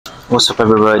What's up,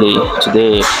 everybody?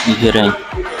 Today we're hitting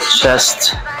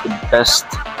chest,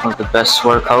 the best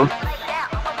workout,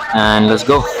 and let's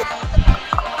go.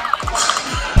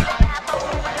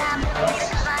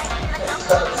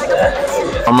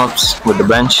 Warm-ups with the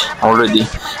bench. Already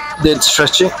did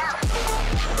stretching.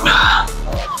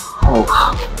 Oh,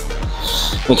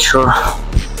 make sure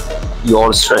you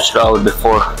all stretch it out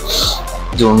before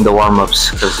doing the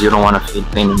warm-ups because you don't want to feel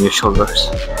pain in your shoulders.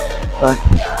 But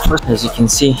first, as you can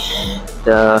see,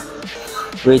 the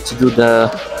way to do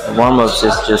the warm-ups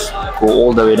is just go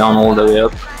all the way down, all the way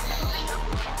up,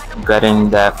 getting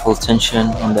that full tension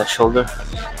on that shoulder,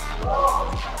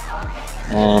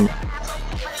 and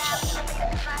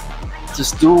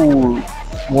just do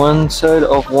one side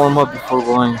of warm-up before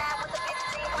going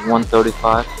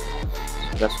 135. So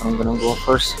that's what I'm gonna go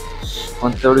first.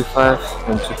 135,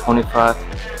 then 225,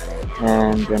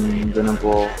 and then I'm gonna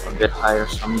go a bit higher.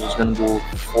 So I'm just gonna do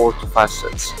 4 to 5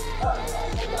 sets.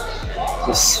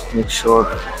 Just make sure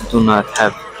I do not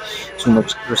have too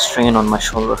much restraint on my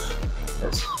shoulder,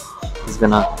 because it's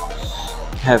gonna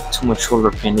have too much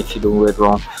shoulder pain if you do it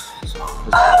wrong. So,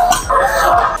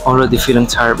 already feeling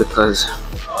tired because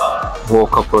I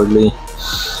woke up early,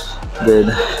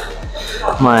 did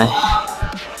my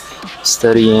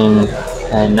studying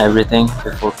and everything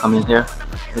before coming here,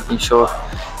 making sure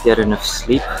get enough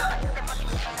sleep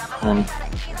and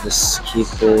just keep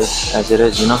it as it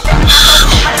is, you know.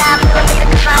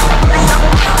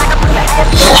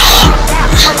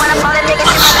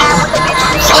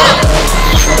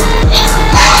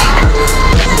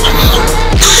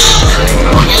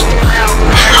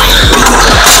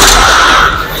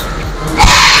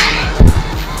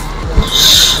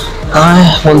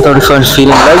 Hi, 135 is feeling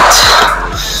light.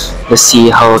 Let's see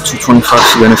how 225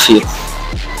 is gonna feel.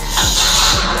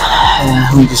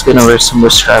 I'm just gonna wear some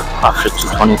wrist strap after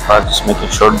 225, just making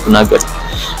sure do not get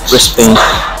wrist pain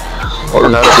or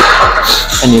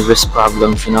any wrist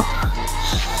problems, you know.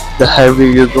 The heavier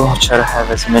you go, try to have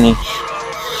as many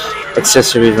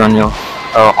accessories on your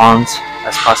arms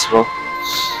as possible,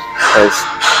 because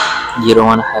you don't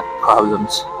want to have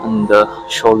problems on the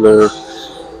shoulder,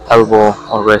 elbow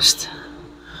or wrist.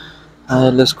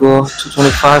 Let's go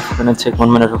 225. We're gonna take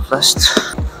 1 minute of rest.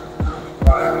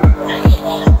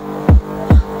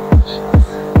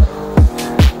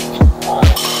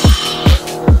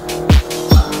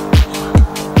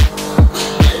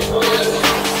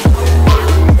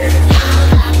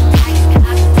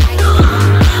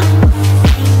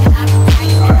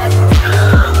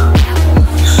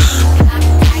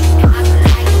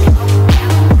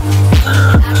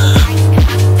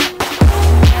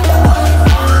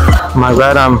 My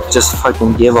right arm just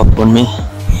fucking gave up on me.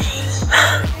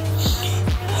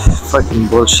 Fucking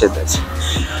bullshit.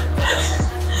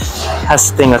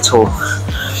 That's the thing at all.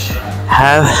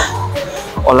 Have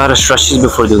a lot of stretches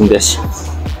before doing this.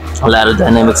 A lot of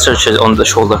dynamic stretches on the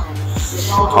shoulder.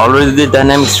 Already did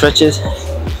dynamic stretches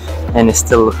and it's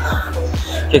still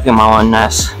kicking my own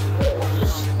ass.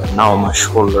 But now my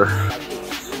shoulder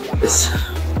is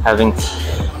having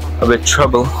a bit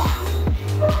trouble.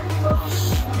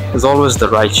 It's always the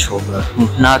right shoulder.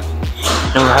 Nothing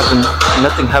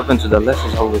happened to the left,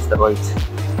 it's always the right.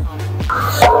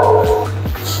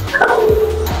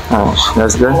 Oh,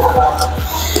 that's good.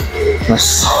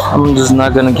 I'm just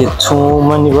not gonna get too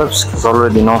many reps because I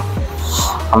already know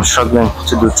I'm struggling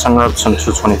to do 10 reps on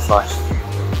 225.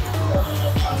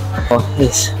 Oh,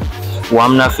 yes. Well,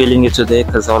 I'm not feeling it today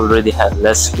because I already had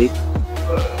less sleep.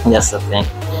 That's the thing.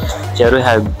 Jerry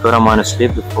had a good amount of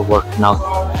sleep before working out.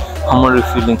 I'm already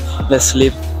feeling less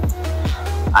sleep.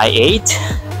 I ate,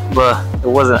 but it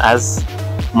wasn't as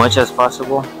much as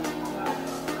possible.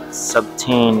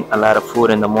 Obtain a lot of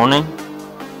food in the morning,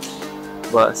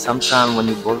 but sometimes when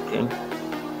you're bulking,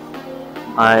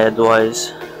 I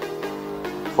advise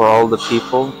for all the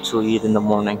people to eat in the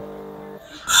morning.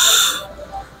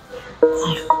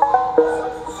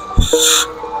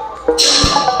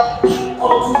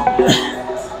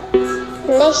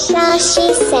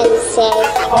 Nishashi Sensei.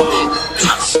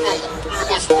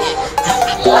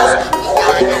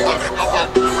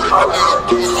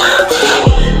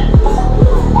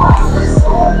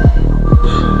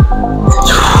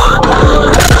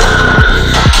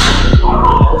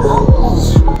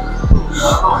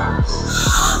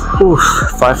 Ooh,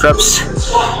 5 reps.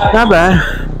 Not bad.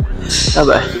 Not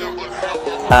bad.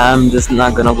 I'm just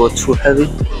not gonna go too heavy.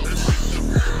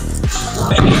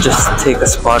 Just take a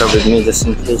spotter with me just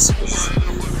in case.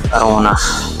 I don't wanna.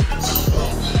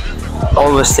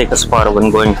 Always take a spotter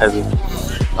when going heavy.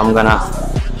 I'm gonna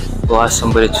go ask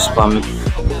somebody to spot me.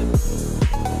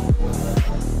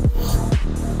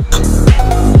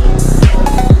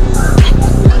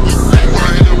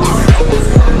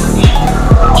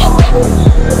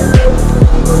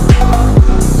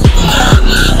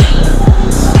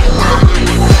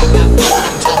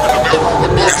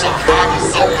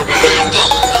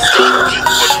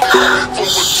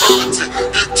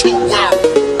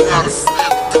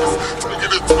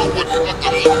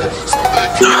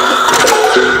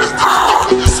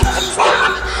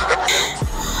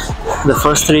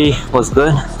 first three was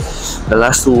good. The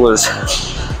last two was,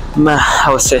 meh, I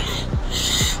would say.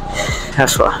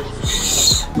 That's why.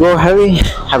 Go heavy,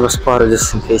 have a spotter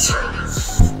just in case.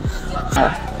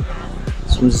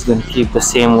 So I'm just gonna keep the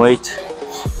same weight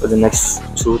for the next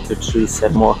 2 to 3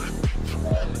 set more.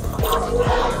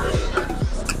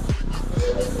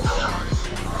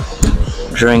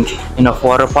 Drink enough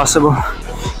water possible,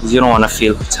 because you don't want to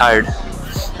feel tired.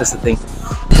 That's the thing.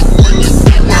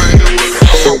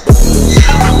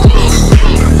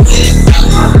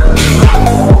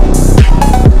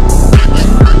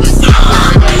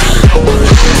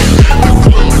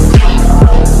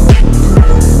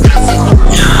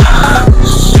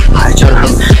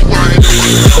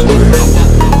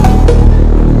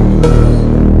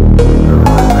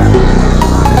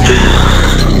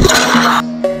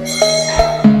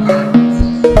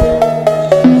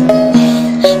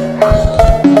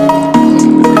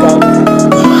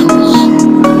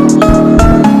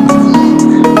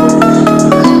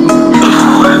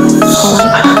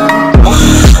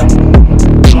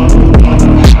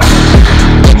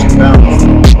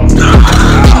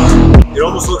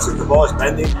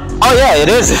 Oh yeah, it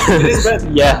is. It is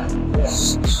bent. Yeah.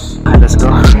 Alright, let's go.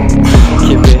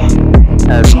 Keep it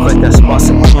as quick as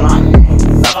possible, you know.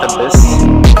 After this,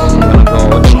 I'm gonna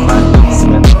go incline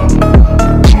Smith.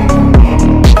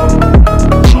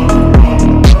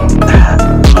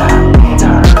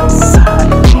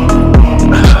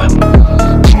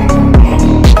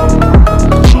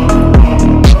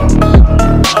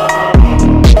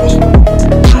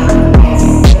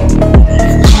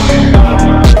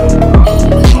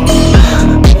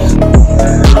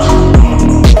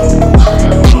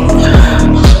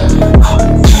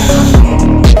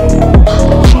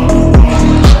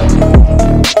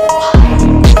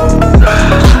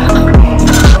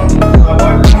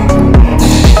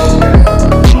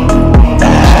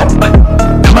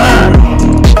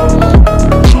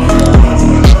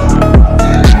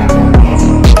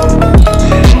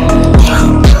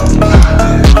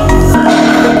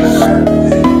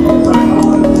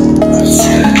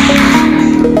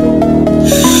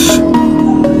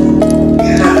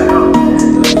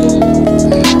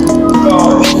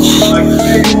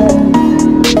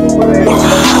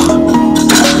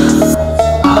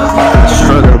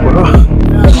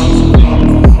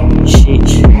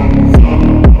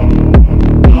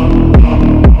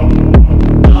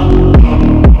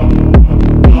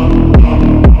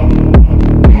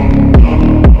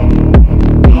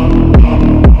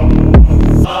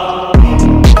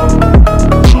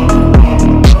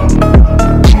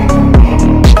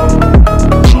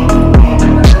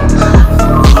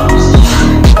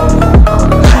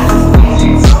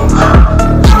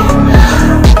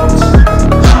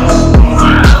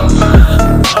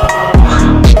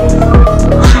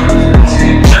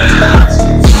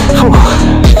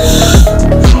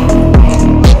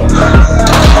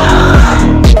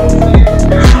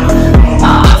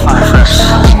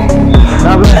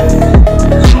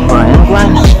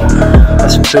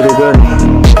 Pretty good.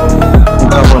 On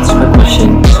top of Smith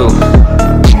machine too.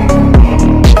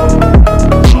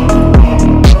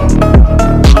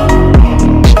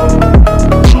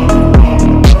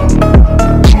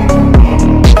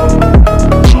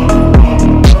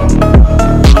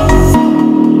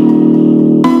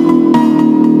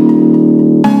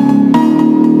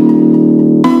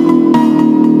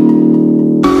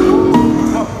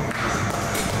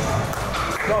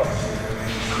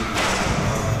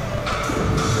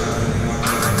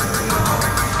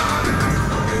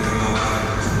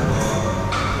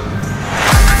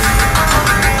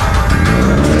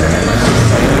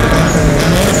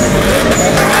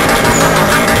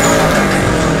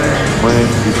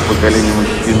 Из поколения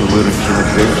мужчин выращенных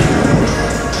женщин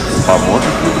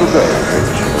поможет ли другая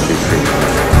женщина?